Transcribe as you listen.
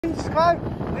In sky,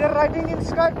 we are riding in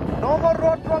sky. No more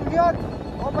road from here.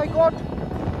 Oh my God.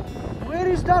 Where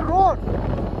is the road?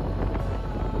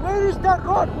 Where is the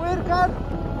road? Where can?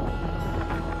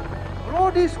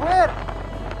 Road is where?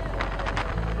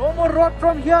 No more road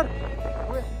from here.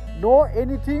 No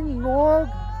anything, no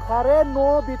current,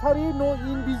 no battery, no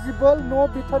invisible, no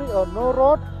battery, no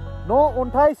road, no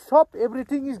ontai shop.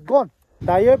 Everything is gone.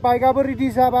 दायो बाइकआबो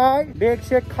ready जाबाय bag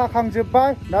सेक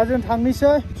खाखांजोबबाय दा जों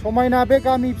थांनोसै समायना बे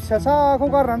गामि फिसासाखौ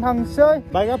गारनानै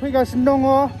थांनोसै बाइकआ फैगासिनो दङ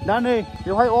दा नै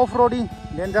बेवहाय अफ रडिं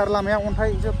डेन्जार लामाया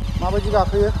अन्थाइ जोब माबायदि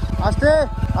गाखोयो आस्ते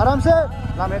आरामसे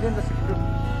लामाया डेन्जार खिन्थु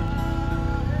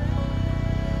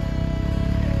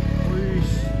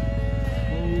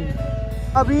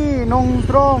Abi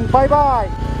Nonggjrong bye bye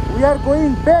we are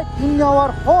going back in our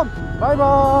home bye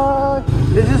bye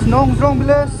this is Nonggjrong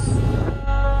village.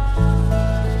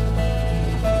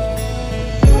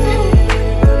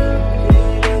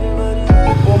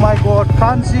 Oh my God,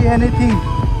 can't see anything.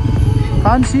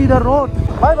 Can't see the road.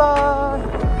 Bye bye.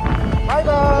 Bye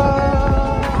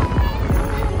bye.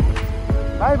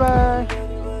 Bye bye.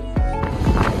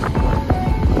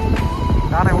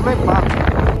 Janai udah pak.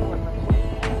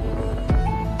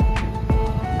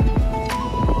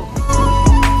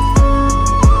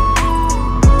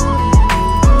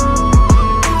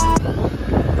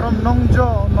 From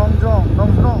Nonggjrong.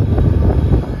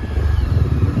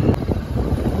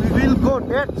 We'll go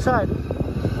that side,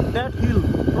 that hill,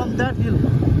 from that hill.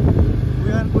 We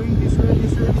are going this way,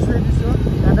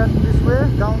 and then this way,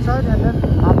 downside, and then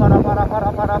apar,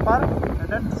 and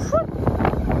then whoop.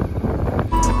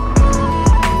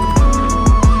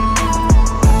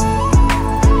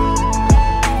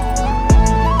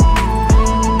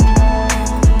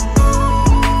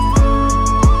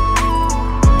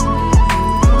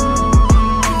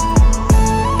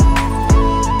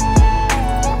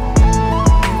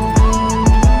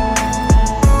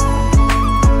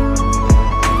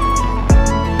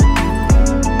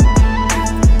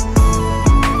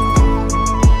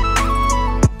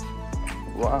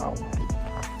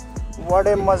 What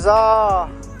a maza!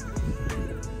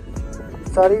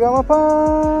 Sarigama-pa!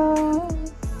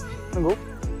 Nunggu?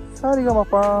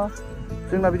 Sarigama-pa!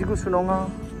 जोंना बिदि गुसु नङा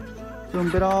जों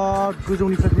बिराद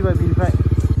गोजौनिफ्राय फैबाय बिनिफ्राय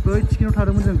बै थिखिनाव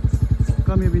थादोंमोन जों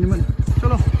गामिया बेनोमोन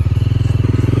चलो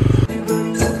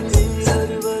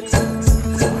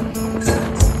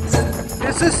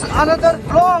This is another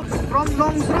vlog from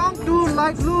Nongjrong to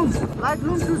Lightloom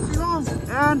to Shilong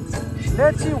and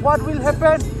let's see what will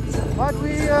happen. What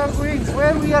we are going,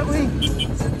 where we are going,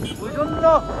 we don't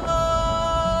know.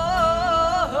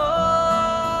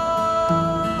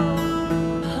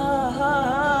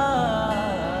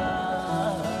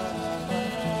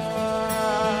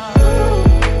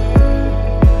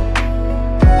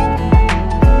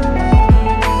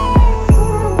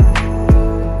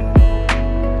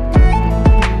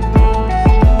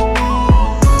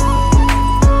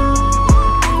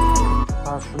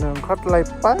 Asuna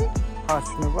ओंखारलायबाय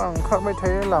हासुनोबा ओंखारबाय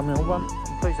थायो लामायावबा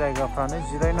ओमफ्राय जायगाफ्रानो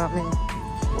जिरायनानै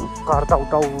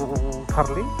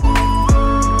गारदावदावथारलै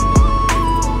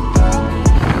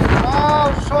Wow,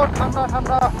 so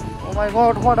थान्दा Oh my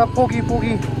God, what a foggy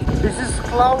This is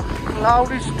cloud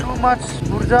is too much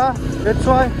बुरजा That's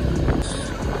why it's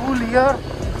cool here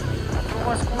Too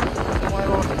much cool Oh my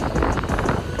God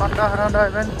थान्दा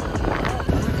even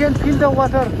We can feel the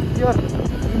water here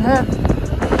in hand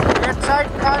That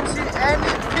side can't see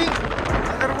anything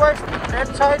Otherwise, that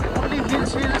side only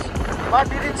hills, but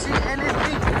didn't see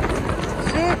anything.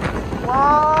 See?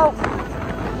 Wow!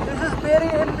 This is very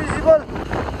invisible.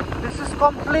 This is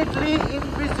completely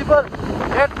invisible.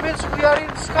 That means we are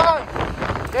in sky.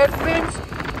 That means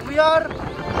we are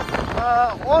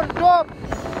on top.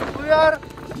 We are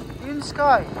in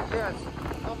sky. Yes.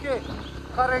 Okay.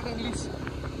 Correct English.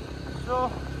 So,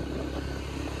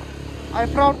 I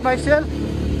proud myself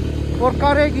for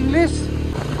correct English.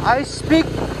 I speak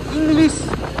English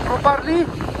properly,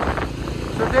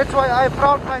 so that's why I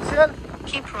proud myself.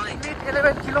 Keep right. We need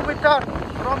 11 kilometers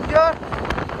from here,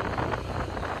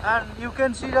 and you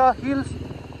can see the hills.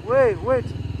 Wait.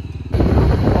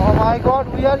 Oh my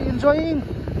God, we are enjoying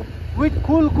with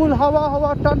cool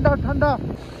hawa, thanda.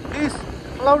 This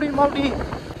cloudy.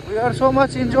 We are so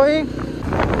much enjoying.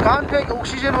 Can't take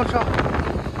oxygen also.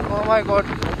 Oh my God.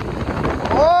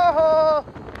 Oh,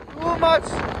 too much.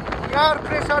 Air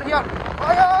pressure here.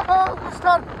 Oh,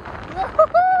 start.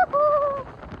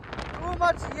 Too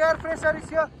much air pressure is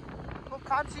here. You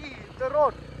can't see the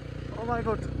road. Oh my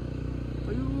God.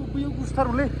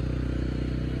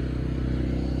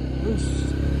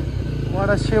 What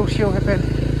a show happened.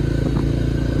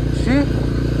 See?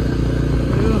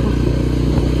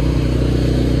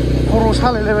 खर'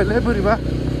 सालायलायबायलै बोरैबा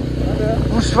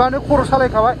गुसुआनो खर'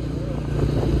 सालायखाबाय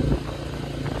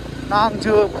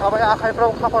नांजोबखाबाय आखाइफ्राव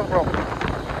खाफालफ्राव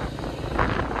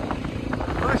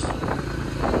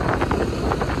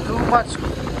too much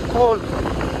cold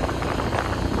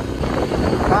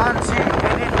can't see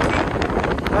anything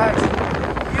guys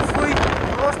if we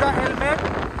close the helmet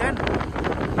then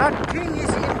nothing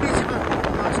is invisible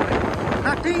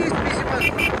nothing is visible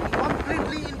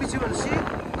completely invisible see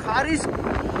car is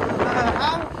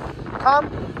how come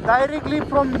directly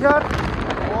from here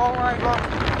oh my god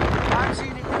can't see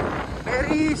anything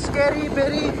very scary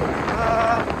very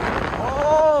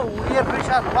oh air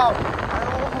pressure wow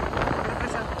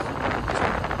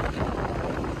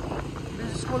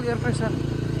air pressure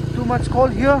too much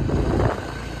cold here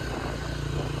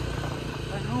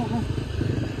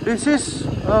this is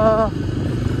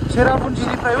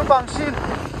सेरापुन्जिनिफ्रायबो बांसिन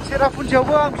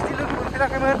सेरापुन्जियावबो आं बिदि लोगो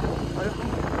मोनफेराखैमोन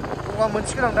गगा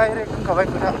मोनसिगोन आं direct होनखाबाय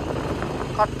खोथा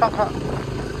खाथाखा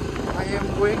I am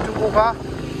going to Gola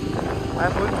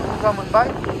मोनबाय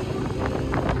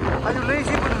आयुलै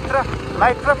जेबो नुथारा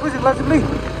लाइटफ्रा फोजोबलाजोबलै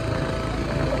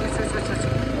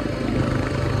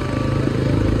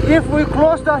if we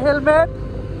close the helmet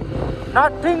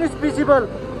nothing is visible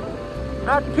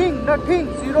nothing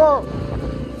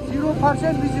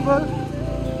 0% visible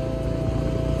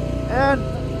and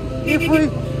if we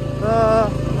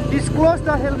disclose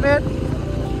the helmet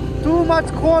too much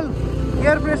cold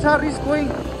air pressure is going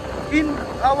in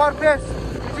our face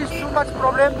it is too much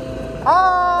problem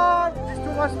it is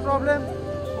too much problem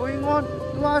going on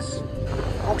to us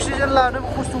oxygen लानो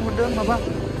खस्थ मोनदों माबा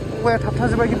गगाया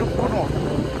थाबथाजोबबाय खिन्थु गरमाव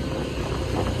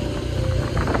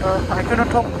I cannot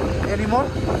talk anymore.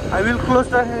 I will close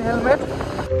the helmet.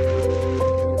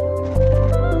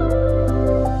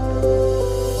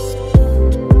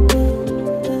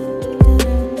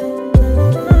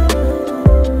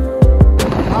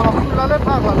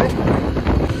 Pagla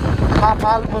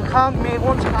kapal mokhang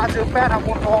megon sajobbaय आंना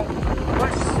गन्थं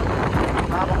ओइस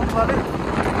माबाखौ नुवालै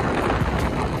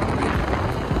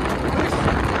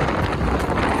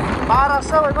बारासो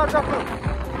जाबाय मा जाखो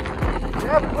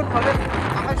जेबो नुवालै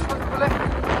आखाइ सुजोबबायलै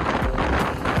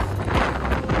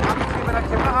आं केमेरा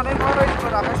खेबनो हानाय नङा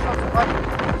राइजोफोर आखाइ सुजोबबाय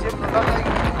जेबो नुलालै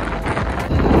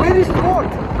Where is road?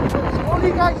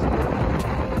 Slowly guys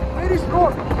Where is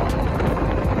road?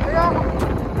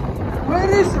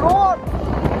 Where is road?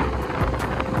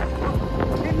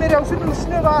 केमेरायावसो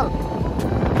नुसिनो बाल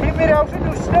केमेरायावसो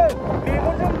नुसिनो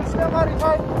मेगनजों नुसिनो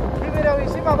मारैथाय केमेरायाव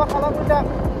एसे माबा खालामो दा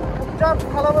अबजार्भ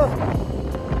खालामो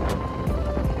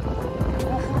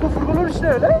गुफुरखौल'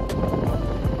 नुसिनोलै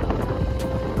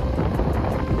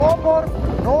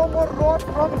no more road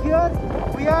from here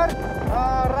we are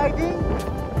riding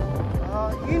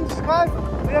in sky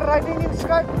we are riding in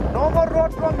sky no more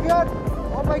road from here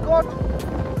oh my god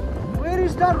where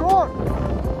is the road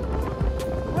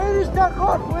where is the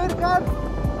road where can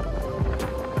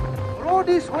road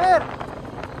is where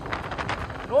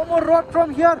no more road from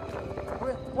here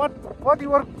what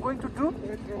you are going to do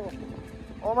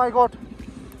oh my god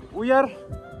we are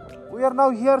now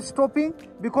here stopping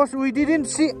because we didn't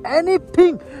see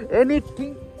anything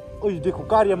ओइ देखो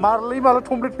गारिया मारलै माला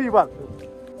थमब्लेट फैयोबा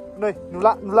नै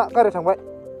नुला गारिया थांबाय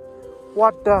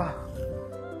what the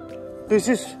this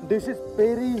is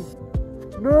very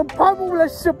नोम्फा मबाइला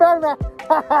सिजोब्बाय आंना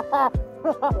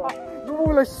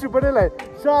मबाइला सिजोब्बाय नालाय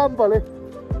जाम्बालै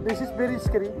this is very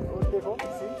scary देखो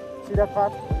see that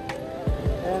part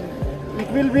and it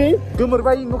will be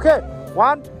गोमोरबाय okay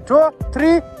 1 2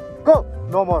 3 go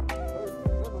no more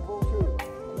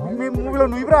मबाइलाव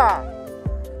नुयोब्रा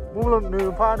मबाइलाव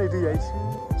नोम्फा नै दैया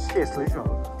सेसलै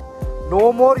no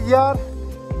more here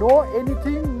no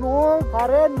anything no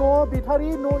current no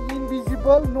battery no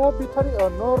invisible no battery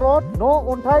no road no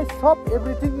ontai stop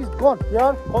everything is gone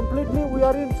here completely we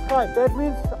are in sky that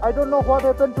means I don't know what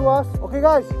happened to us okay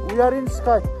guys we are in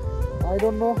sky I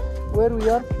don't know where we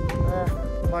are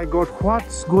my god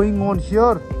what's going on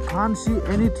here can't see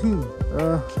anything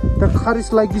the car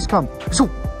is like this come so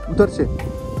udhar se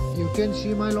you can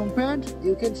see my long pant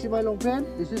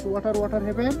this is water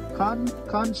Hevean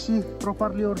can't see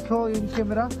properly also in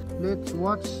camera let's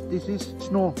watch this is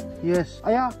snow yes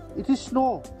aya it is snow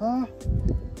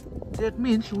that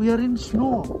means we are in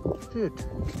snow shit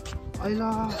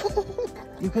ayla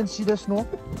you can see the snow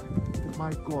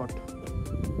my god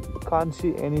can't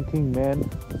see anything man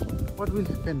what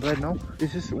will happen right now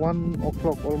this is 1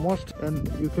 o'clock almost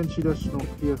and you can see the snow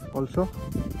here also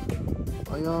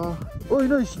aya oi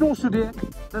no snow today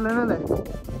nale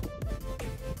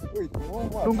oi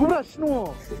nungura snow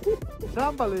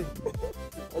jambale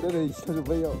ada nei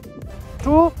sajobbayo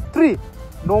 2 3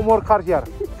 no more car here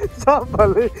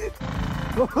Jabai.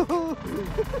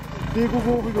 Duku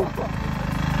go.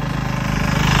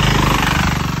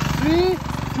 3,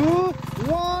 2,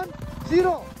 1,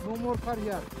 0. No more car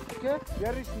here. Okay?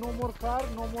 There is no more car,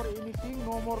 no more anything,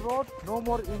 no more road, no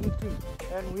more anything.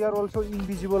 And we are also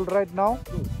invisible right now.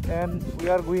 And we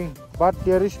are going. But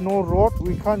there is no road.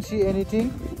 We can't see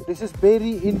anything. This is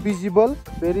very invisible,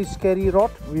 very scary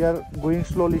road. We are going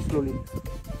slowly.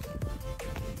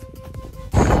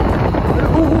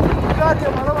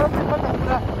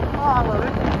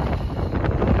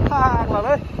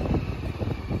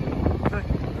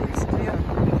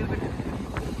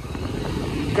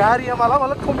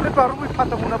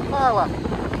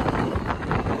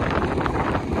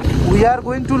 We are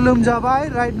going to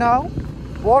Jabai right now.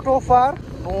 Both of our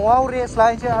race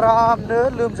lines are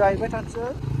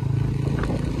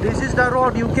This is the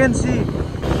road you can see.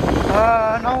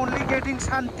 Now only getting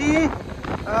Shanti.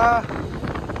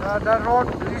 The road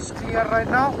is clear right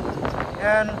now.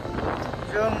 And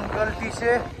जों गलती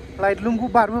से लाइटलुम को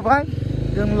बारबोबाय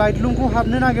जों लाइटलुम को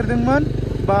हाबनो नागिरदोंमोन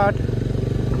बाट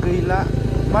गैला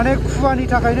माने खुवानि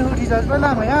थाखायनो होथेजाजोबबाय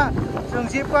लामाया जों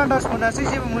जेबो आन्दाज मोनासै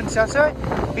जेबो मोनथियासै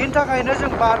बेनि थाखायनो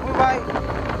जों बारबोबाय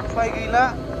उफाय गैला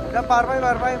दा बारबाय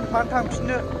मानो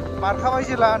थांफिननो बारखाबाय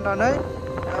जेला होननानै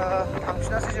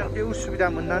थांफिनासै जों बे उसुबिदा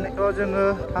मोननानै थ' जोङो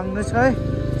थांनोसै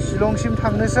शिलंसिम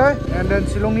थांनोसै एन्ड देन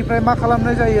शिलंनिफ्राय मा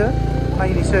खालामनाय जायो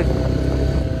नायनोसै